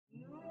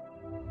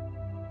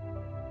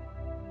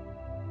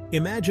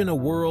Imagine a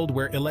world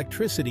where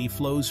electricity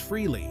flows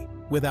freely,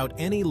 without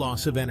any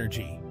loss of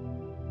energy.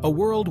 A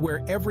world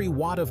where every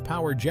watt of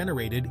power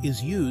generated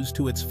is used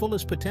to its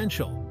fullest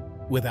potential,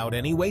 without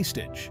any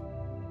wastage.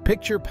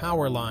 Picture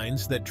power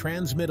lines that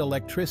transmit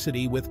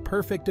electricity with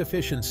perfect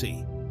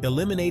efficiency,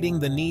 eliminating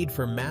the need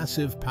for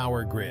massive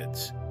power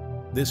grids.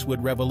 This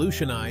would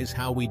revolutionize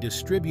how we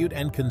distribute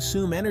and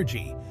consume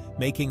energy,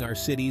 making our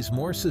cities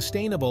more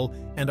sustainable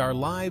and our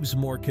lives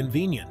more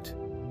convenient.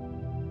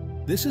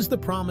 This is the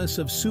promise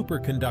of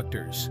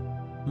superconductors,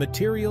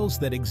 materials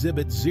that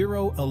exhibit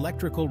zero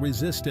electrical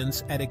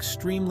resistance at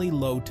extremely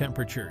low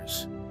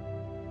temperatures.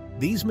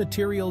 These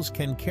materials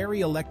can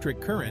carry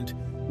electric current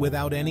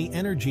without any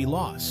energy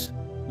loss,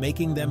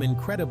 making them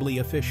incredibly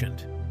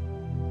efficient.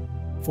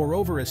 For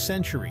over a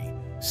century,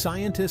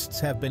 scientists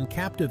have been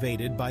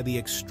captivated by the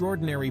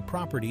extraordinary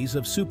properties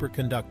of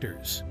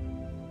superconductors.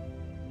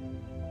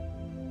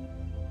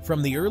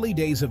 From the early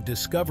days of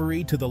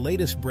discovery to the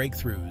latest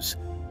breakthroughs,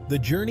 the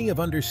journey of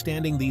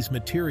understanding these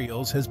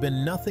materials has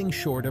been nothing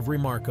short of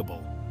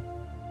remarkable.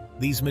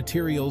 These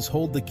materials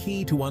hold the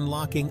key to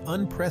unlocking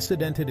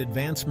unprecedented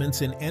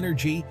advancements in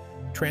energy,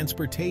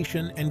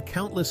 transportation, and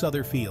countless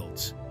other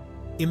fields.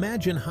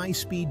 Imagine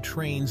high-speed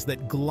trains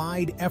that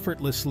glide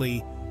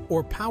effortlessly,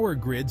 or power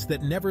grids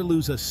that never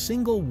lose a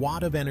single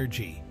watt of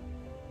energy.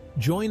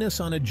 Join us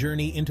on a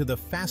journey into the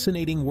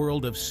fascinating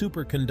world of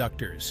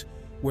superconductors,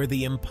 where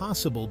the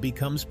impossible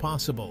becomes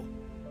possible.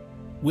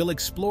 We'll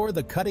explore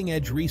the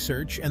cutting-edge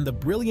research and the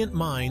brilliant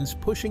minds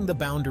pushing the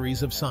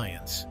boundaries of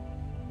science.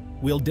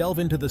 We'll delve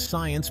into the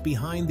science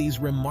behind these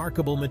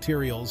remarkable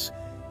materials,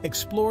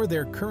 explore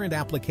their current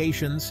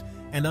applications,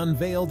 and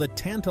unveil the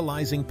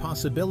tantalizing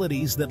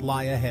possibilities that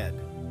lie ahead.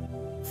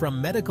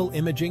 From medical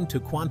imaging to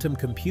quantum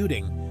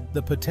computing,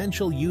 the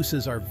potential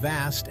uses are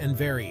vast and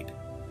varied.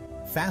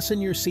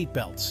 Fasten your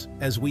seatbelts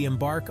as we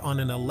embark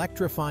on an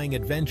electrifying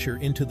adventure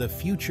into the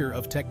future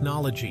of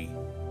technology.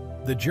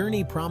 The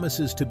journey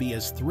promises to be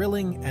as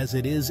thrilling as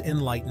it is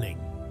enlightening.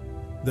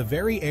 The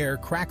very air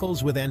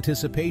crackles with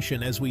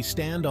anticipation as we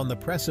stand on the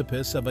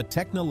precipice of a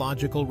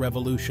technological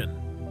revolution.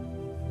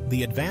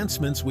 The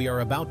advancements we are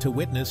about to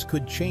witness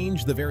could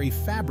change the very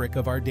fabric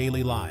of our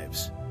daily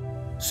lives.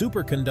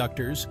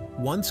 Superconductors,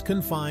 once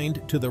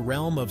confined to the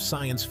realm of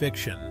science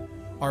fiction,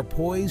 are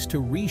poised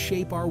to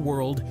reshape our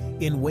world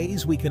in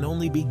ways we can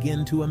only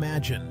begin to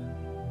imagine.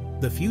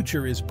 The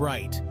future is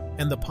bright,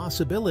 and the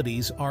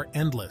possibilities are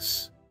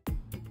endless.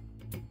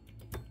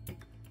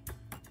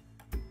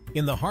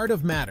 In the heart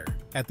of matter,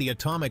 at the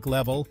atomic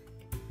level,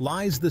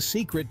 lies the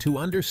secret to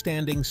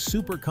understanding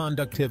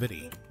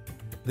superconductivity.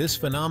 This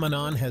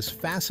phenomenon has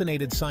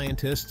fascinated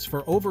scientists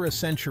for over a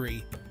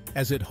century,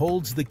 as it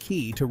holds the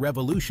key to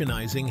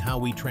revolutionizing how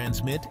we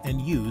transmit and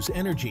use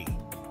energy.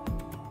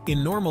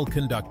 In normal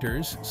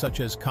conductors, such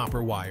as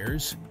copper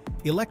wires,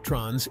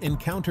 electrons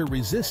encounter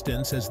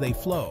resistance as they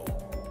flow,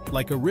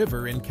 like a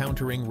river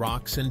encountering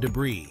rocks and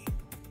debris.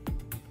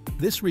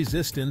 This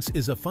resistance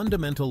is a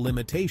fundamental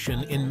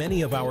limitation in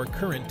many of our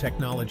current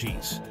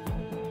technologies.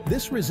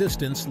 This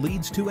resistance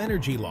leads to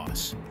energy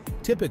loss,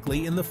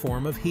 typically in the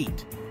form of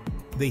heat.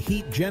 The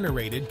heat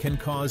generated can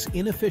cause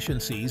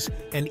inefficiencies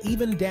and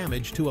even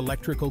damage to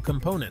electrical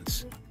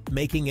components,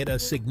 making it a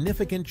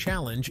significant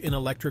challenge in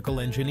electrical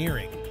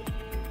engineering.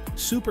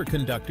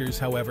 Superconductors,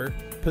 however,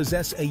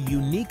 possess a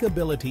unique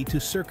ability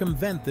to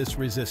circumvent this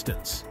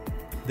resistance.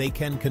 They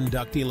can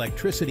conduct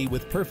electricity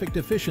with perfect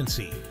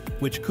efficiency,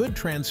 which could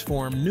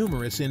transform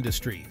numerous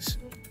industries.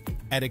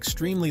 At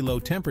extremely low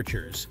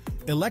temperatures,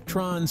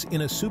 electrons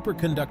in a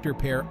superconductor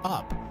pair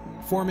up,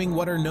 forming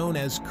what are known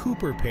as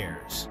Cooper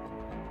pairs.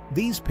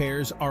 These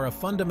pairs are a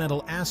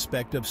fundamental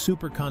aspect of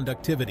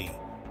superconductivity,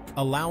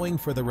 allowing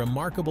for the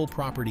remarkable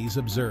properties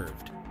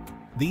observed.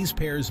 These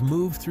pairs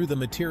move through the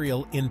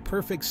material in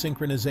perfect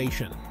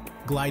synchronization,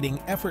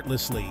 gliding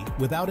effortlessly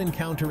without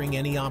encountering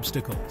any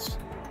obstacles.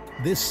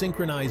 This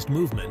synchronized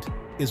movement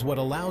is what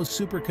allows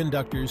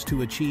superconductors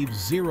to achieve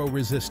zero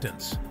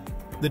resistance.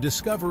 The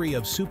discovery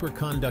of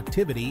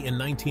superconductivity in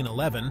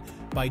 1911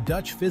 by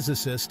Dutch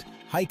physicist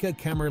Heike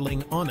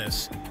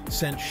Kamerlingh-Onnes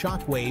sent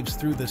shockwaves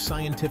through the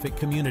scientific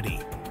community.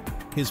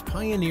 His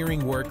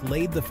pioneering work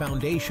laid the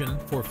foundation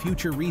for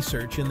future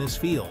research in this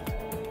field.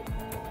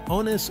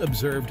 Onnes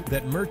observed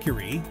that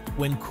mercury,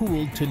 when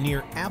cooled to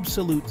near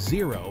absolute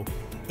zero,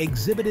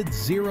 exhibited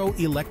zero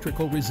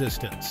electrical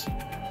resistance.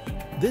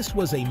 This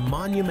was a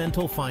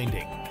monumental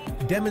finding,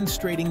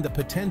 demonstrating the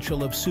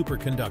potential of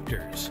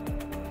superconductors.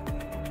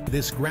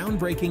 This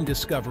groundbreaking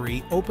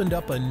discovery opened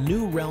up a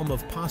new realm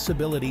of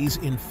possibilities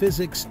in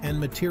physics and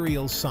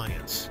materials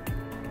science.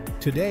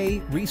 Today,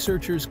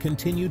 researchers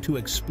continue to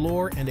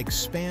explore and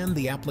expand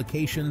the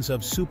applications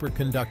of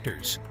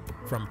superconductors,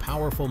 from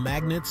powerful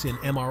magnets in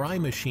MRI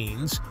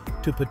machines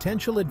to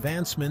potential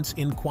advancements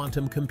in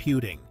quantum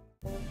computing.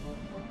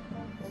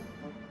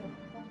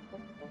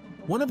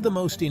 One of the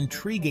most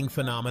intriguing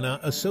phenomena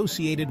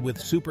associated with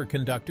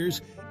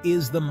superconductors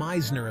is the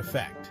Meissner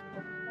Effect.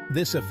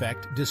 This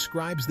effect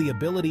describes the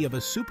ability of a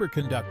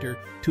superconductor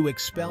to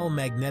expel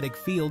magnetic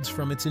fields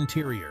from its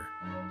interior.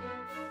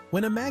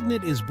 When a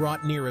magnet is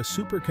brought near a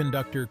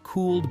superconductor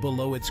cooled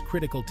below its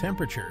critical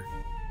temperature,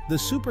 the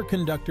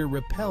superconductor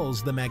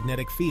repels the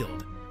magnetic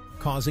field,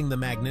 causing the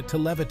magnet to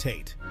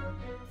levitate.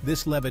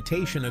 This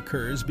levitation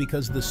occurs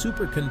because the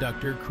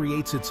superconductor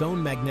creates its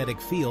own magnetic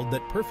field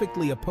that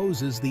perfectly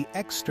opposes the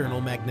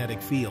external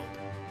magnetic field.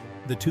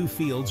 The two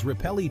fields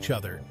repel each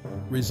other,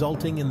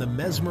 resulting in the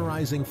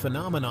mesmerizing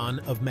phenomenon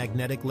of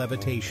magnetic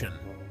levitation.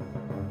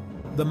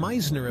 The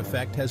Meissner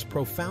Effect has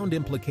profound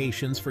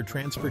implications for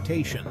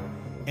transportation,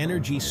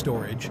 energy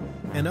storage,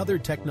 and other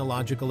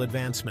technological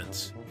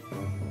advancements.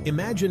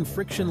 Imagine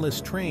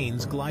frictionless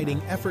trains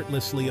gliding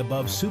effortlessly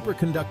above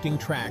superconducting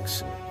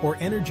tracks or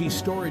energy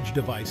storage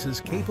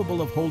devices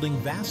capable of holding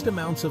vast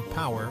amounts of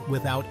power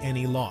without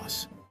any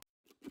loss.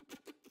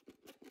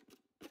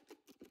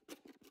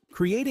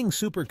 Creating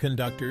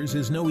superconductors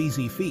is no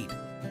easy feat.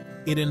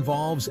 It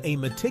involves a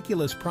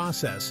meticulous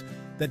process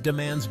that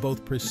demands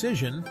both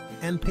precision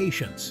and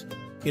patience.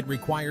 It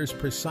requires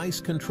precise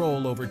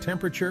control over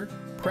temperature,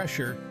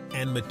 pressure,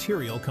 and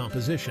material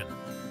composition.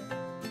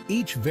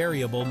 Each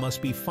variable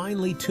must be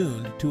finely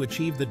tuned to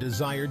achieve the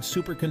desired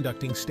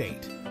superconducting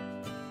state.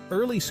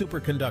 Early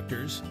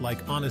superconductors,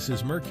 like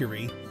Onnes's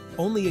mercury,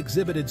 only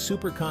exhibited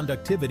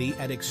superconductivity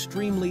at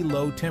extremely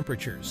low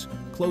temperatures,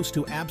 close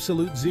to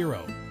absolute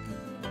zero.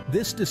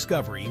 This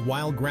discovery,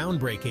 while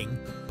groundbreaking,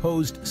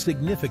 posed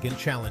significant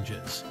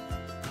challenges.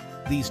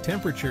 These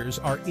temperatures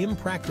are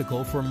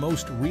impractical for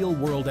most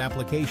real-world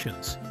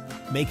applications,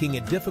 making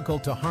it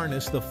difficult to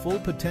harness the full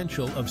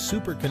potential of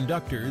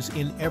superconductors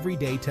in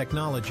everyday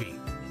technology.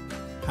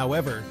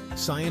 However,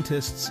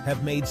 scientists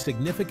have made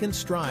significant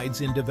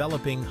strides in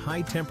developing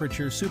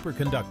high-temperature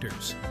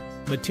superconductors,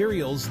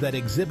 materials that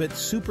exhibit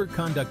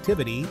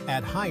superconductivity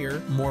at higher,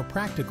 more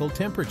practical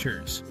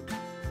temperatures.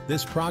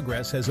 This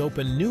progress has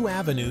opened new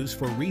avenues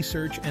for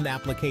research and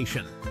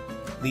application.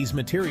 These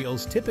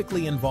materials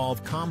typically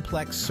involve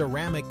complex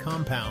ceramic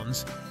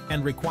compounds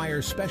and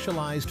require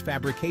specialized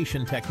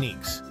fabrication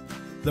techniques.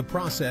 The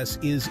process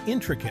is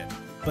intricate,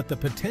 but the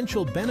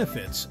potential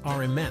benefits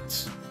are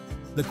immense.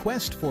 The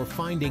quest for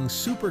finding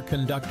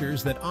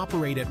superconductors that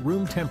operate at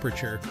room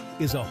temperature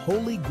is a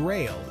holy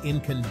grail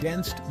in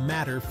condensed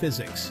matter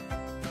physics.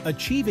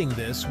 Achieving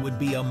this would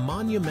be a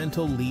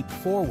monumental leap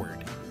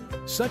forward.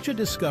 Such a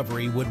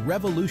discovery would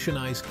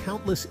revolutionize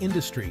countless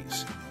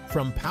industries,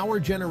 from power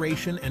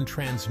generation and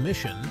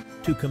transmission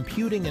to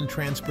computing and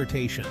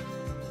transportation.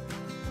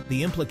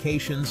 The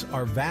implications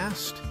are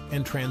vast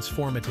and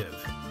transformative.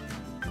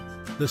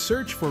 The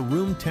search for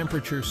room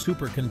temperature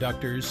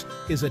superconductors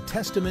is a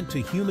testament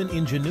to human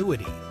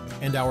ingenuity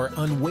and our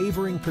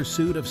unwavering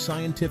pursuit of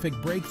scientific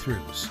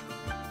breakthroughs.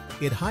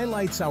 It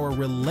highlights our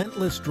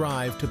relentless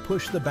drive to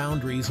push the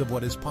boundaries of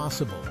what is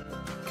possible,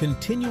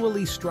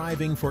 continually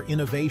striving for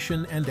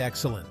innovation and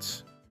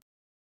excellence.